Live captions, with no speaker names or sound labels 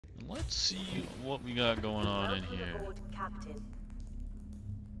Let's see what we got going on in here. Aboard, Captain.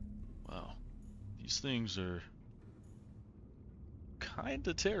 Wow. These things are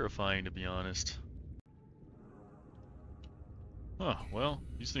kinda terrifying, to be honest. Huh, well,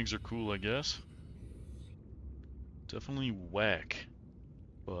 these things are cool, I guess. Definitely whack.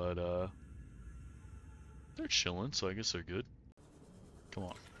 But, they're chilling, so I guess they're good. Come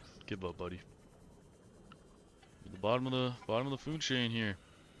on. Give up, buddy. At the bottom of the food chain here.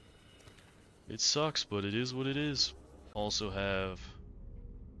 It sucks, but it is what it is. Also have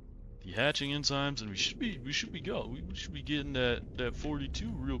the hatching enzymes, and we should be getting that 42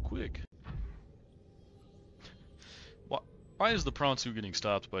 real quick. Why is the Pronsu getting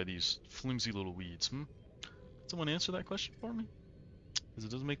stopped by these flimsy little weeds? Someone answer that question for me? Because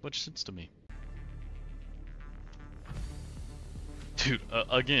it doesn't make much sense to me. Dude,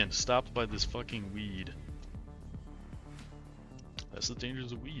 again, stopped by this fucking weed. That's the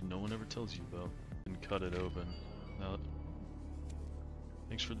dangers of weed no one ever tells you about. And cut it open. Now,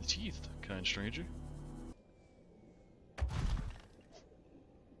 thanks for the teeth, kind stranger.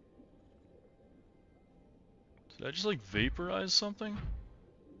 Did I just like vaporize something?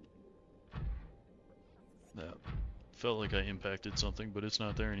 That felt like I impacted something, but it's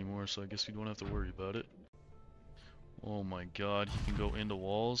not there anymore, so I guess we don't have to worry about it. Oh my god, he can go into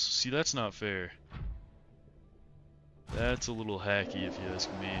walls? See, that's not fair. That's a little hacky if you ask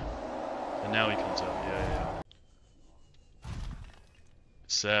me. And now he comes out, yeah.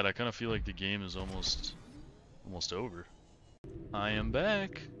 Sad, I kind of feel like the game is almost over. I am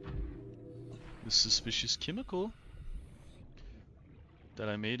back. The suspicious chemical that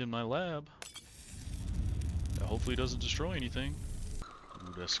I made in my lab. That hopefully doesn't destroy anything.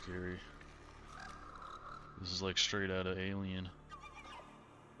 Ooh, that's scary. This is like straight out of Alien.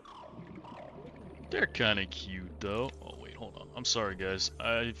 They're kind of cute though. Oh wait, hold on. I'm sorry guys.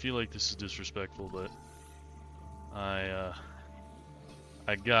 I feel like this is disrespectful, but I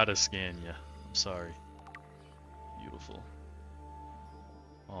gotta scan ya. I'm sorry. Beautiful.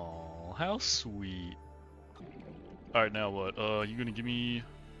 Oh, how sweet. Alright, now what? You gonna give me...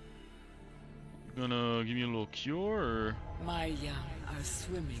 You gonna give me a little cure, or...? My young are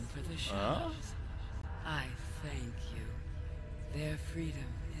swimming for the shadows. I thank you. Their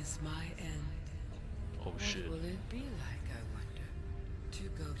freedom is my end. Oh shit. What will it be like, I wonder? To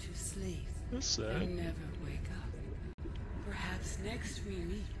go to sleep That's sad. and never wake up. Perhaps next we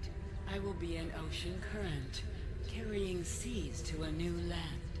meet, I will be an ocean current, carrying seas to a new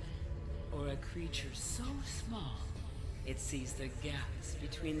land. Or a creature so small, it sees the gaps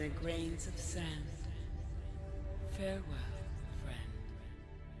between the grains of sand. Farewell, friend.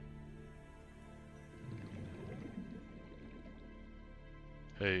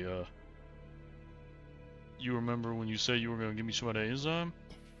 Hey, you remember when you said you were gonna give me some of that enzyme?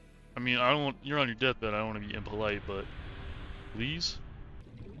 I mean, I don't want, you're on your deathbed, I don't want to be impolite, but please?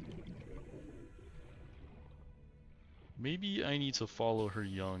 Maybe I need to follow her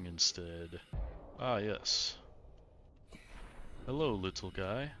young instead. Ah, yes. Hello, little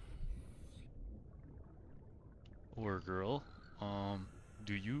guy. Or girl.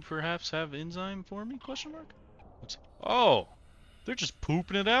 Do you perhaps have enzyme for me? Question mark? Oh! They're just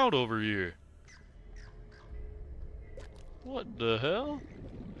pooping it out over here. What the hell?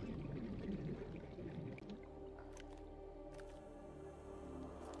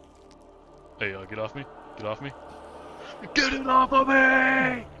 Hey, get off me. Get off me. Get it off of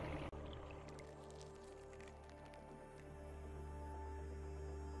me!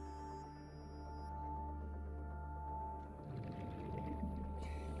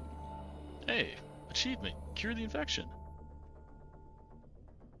 Hey, achievement. Cure the infection.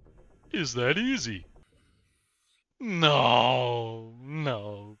 Is that easy? No,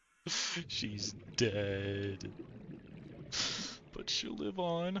 no. She's dead. But she'll live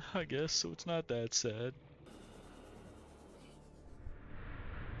on, I guess, so it's not that sad.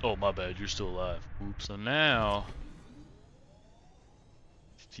 Oh, my bad, you're still alive. Oops. So now,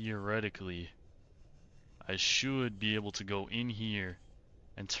 theoretically, I should be able to go in here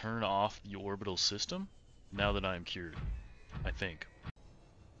and turn off the orbital system now that I am cured. I think.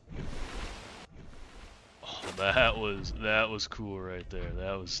 Oh, that was cool right there.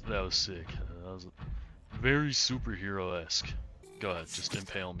 That was sick. That was very superhero-esque. Go ahead, just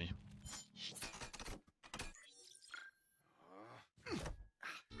impale me.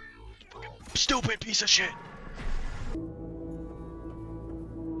 Stupid piece of shit!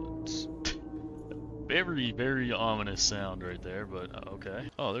 It's very, very ominous sound right there, but okay.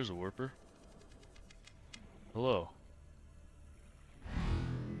 Oh, there's a warper. Hello.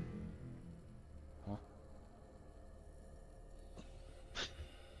 Huh?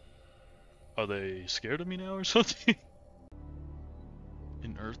 Are they scared of me now or something?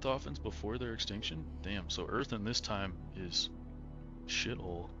 In Earth dolphins before their extinction? Damn, so Earth in this time is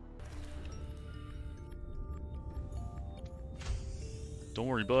shithole. Don't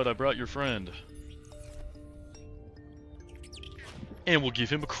worry, bud, I brought your friend. And we'll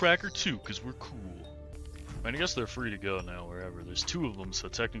give him a cracker too, because we're cool. I mean, I guess they're free to go now wherever. There's 2 of them, so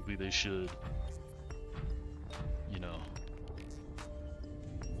technically they should, you know,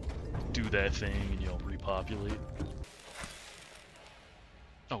 do that thing and, you know, repopulate.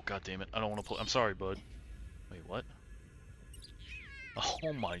 Oh, god damn it. I don't want to play. I'm sorry, bud. Wait, what?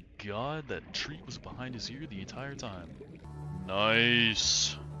 Oh my god, that treat was behind his ear the entire time.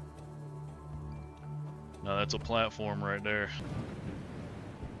 Nice. Now that's a platform right there.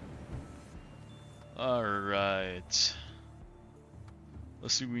 Alright.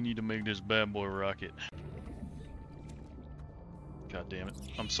 Let's see what we need to make this bad boy rocket. God damn it.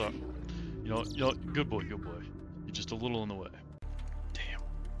 I'm sorry. You know, good boy, good boy. You're just a little in the way. Damn.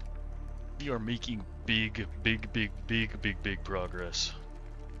 We are making big progress.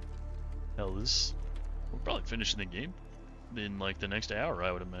 Hell, we're probably finishing the game in like the next hour,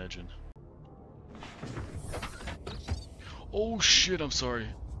 I would imagine. Oh shit, I'm sorry.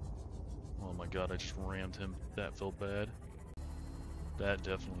 Oh my god, I just rammed him. That felt bad. That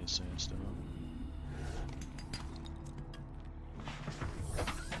definitely is sandstone.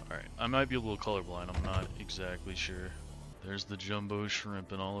 Alright, I might be a little colorblind, I'm not exactly sure. There's the jumbo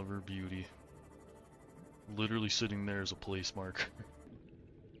shrimp in all of her beauty. Literally sitting there as a place marker.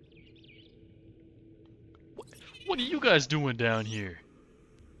 What are you guys doing down here?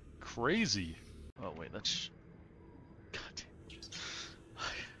 Crazy. Oh wait, that's... God damn.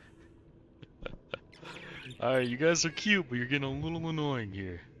 Alright, you guys are cute, but you're getting a little annoying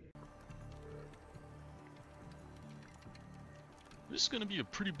here. This is gonna be a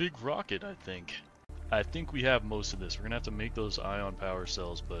pretty big rocket, I think. I think we have most of this. We're gonna have to make those ion power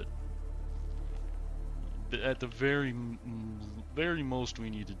cells, but at the very most, we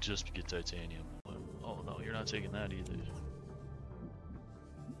need to just get titanium. Oh no, you're not taking that either.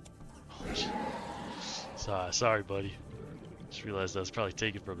 Oh, sorry, buddy. Just realized I was probably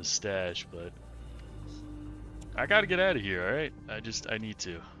taken from his stash, but I gotta get out of here. All right, I need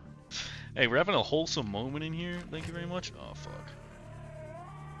to. Hey, we're having a wholesome moment in here. Thank you very much. Oh fuck.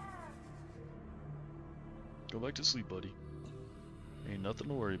 Go back to sleep, buddy. Ain't nothing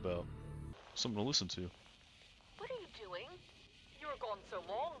to worry about. Something to listen to. What are you doing? You were gone so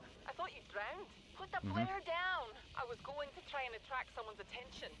long. I thought you'd drowned. Put the flare down. I was going to try and attract someone's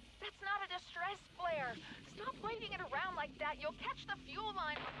attention. That's not a distress flare. Stop waving it around like that. You'll catch the fuel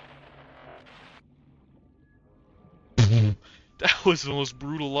line. That was the most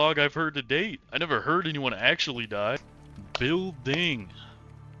brutal log I've heard to date. I never heard anyone actually die. Building.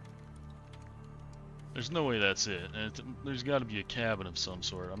 There's no way that's it. There's got to be a cabin of some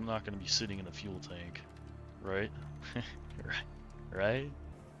sort. I'm not going to be sitting in a fuel tank. Right? Right?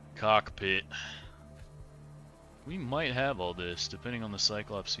 Cockpit. We might have all this, depending on the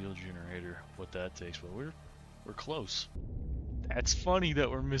Cyclops seal generator, what that takes, but we're close. That's funny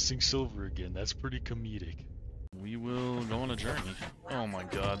that we're missing silver again. That's pretty comedic. We will go on a journey. Oh my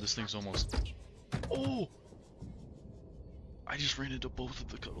god, this thing's almost... Oh! I just ran into both of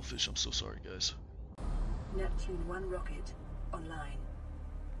the cuttlefish. I'm so sorry, guys. Neptune 1 rocket online.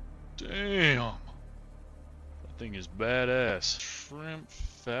 Damn! That thing is badass. Shrimp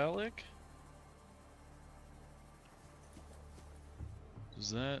phallic?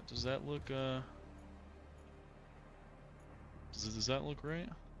 Does that look does that look right?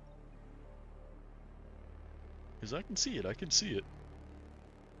 Because I can see it,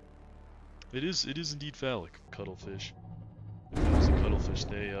 It is indeed phallic, cuttlefish. If it was a cuttlefish,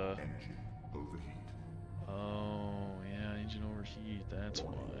 they Engine overheat. Oh yeah, engine overheat, that's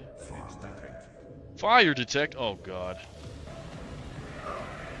why. Fire detect. Fire detect, oh god. Oh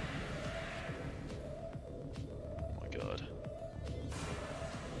my god.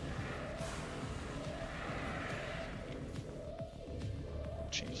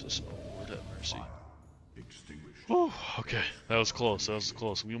 Jesus, oh Lord have mercy. Extinguished. Whew, okay, that was close,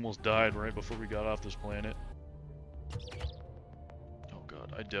 We almost died right before we got off this planet. Oh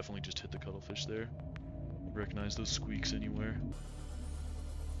god, I definitely just hit the cuttlefish there. I recognize those squeaks anywhere.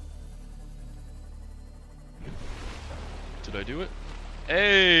 Did I do it?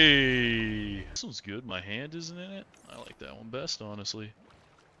 Hey! This one's good, my hand isn't in it. I like that one best, honestly.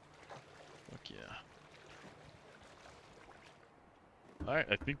 Fuck yeah. Alright,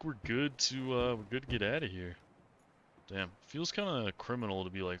 I think we're good to get out of here. Damn, feels kind of criminal to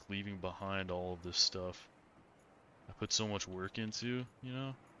be like leaving behind all of this stuff I put so much work into, you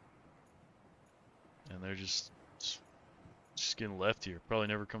know? And they're just getting left here. Probably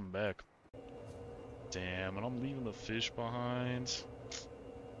never coming back. Damn, and I'm leaving the fish behind.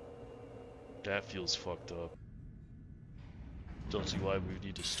 That feels fucked up. Don't see why we would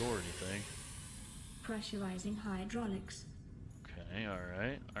need to store anything. Pressurizing hydraulics. Okay,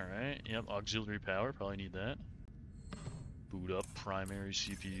 alright. Yep, auxiliary power, probably need that. Boot up primary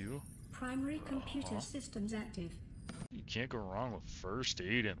CPU. Primary computer systems active. You can't go wrong with first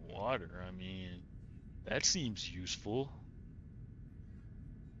aid and water. I mean, that seems useful.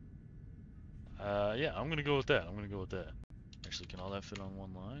 Yeah, I'm gonna go with that. Actually, can all that fit on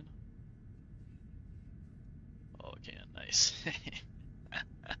one line? Oh, it can. Nice.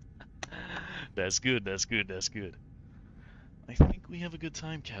 That's good. I think we have a good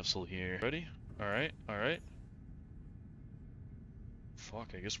time capsule here. Ready? Alright.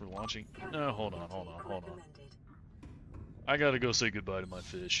 Fuck, I guess we're launching. No, hold on. I gotta go say goodbye to my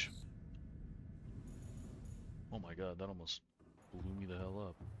fish. Oh my god, that almost blew me the hell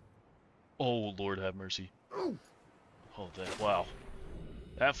up. Oh, Lord have mercy. Oh, wow.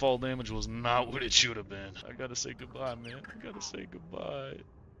 That fall damage was not what it should have been. I gotta say goodbye, man.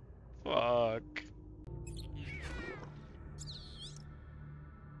 Fuck.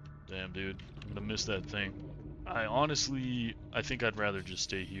 Damn, dude. I'm gonna miss that thing. I think I'd rather just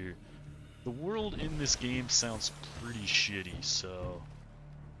stay here. The world in this game sounds pretty shitty, so...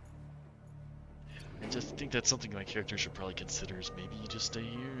 I just think that's something my character should probably consider, is maybe you just stay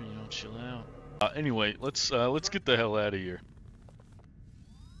here, chill out. Anyway, let's get the hell out of here.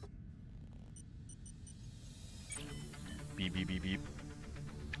 Beep, beep, beep, beep.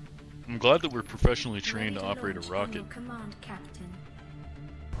 I'm glad that we're professionally trained to operate a rocket. Command, Captain.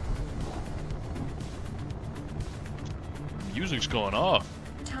 Music's going off.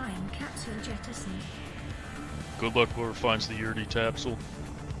 Time capsule jettison. Good luck whoever finds the Yerti capsule.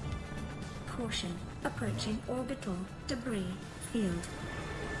 Caution. Approaching orbital debris field.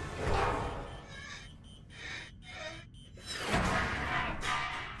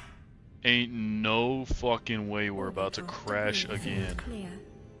 Ain't no fucking way we're about to crash again. Clear.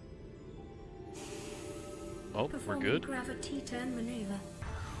 Oh, we're good? Gravity turn maneuver.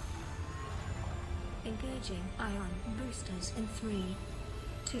 Engaging ion boosters in 3,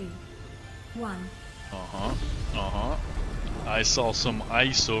 2, 1. I saw some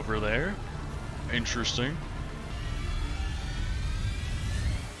ice over there. Interesting.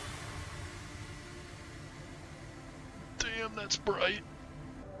 Damn, that's bright.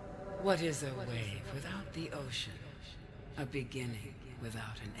 What is a wave without the ocean? A beginning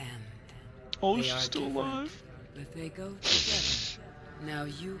without an end. Oh, They she's are still different, alive. but they go together. Now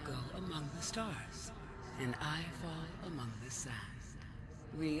you go among the stars, and I fall among the sand.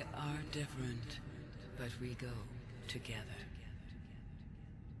 We are different, but we go together.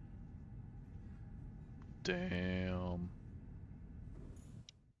 Damn.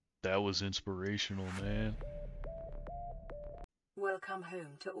 That was inspirational, man. Welcome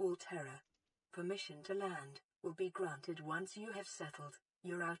home to all terror. Permission to land will be granted once you have settled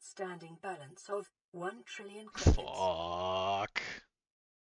your outstanding balance of 1 trillion credits. Fuck.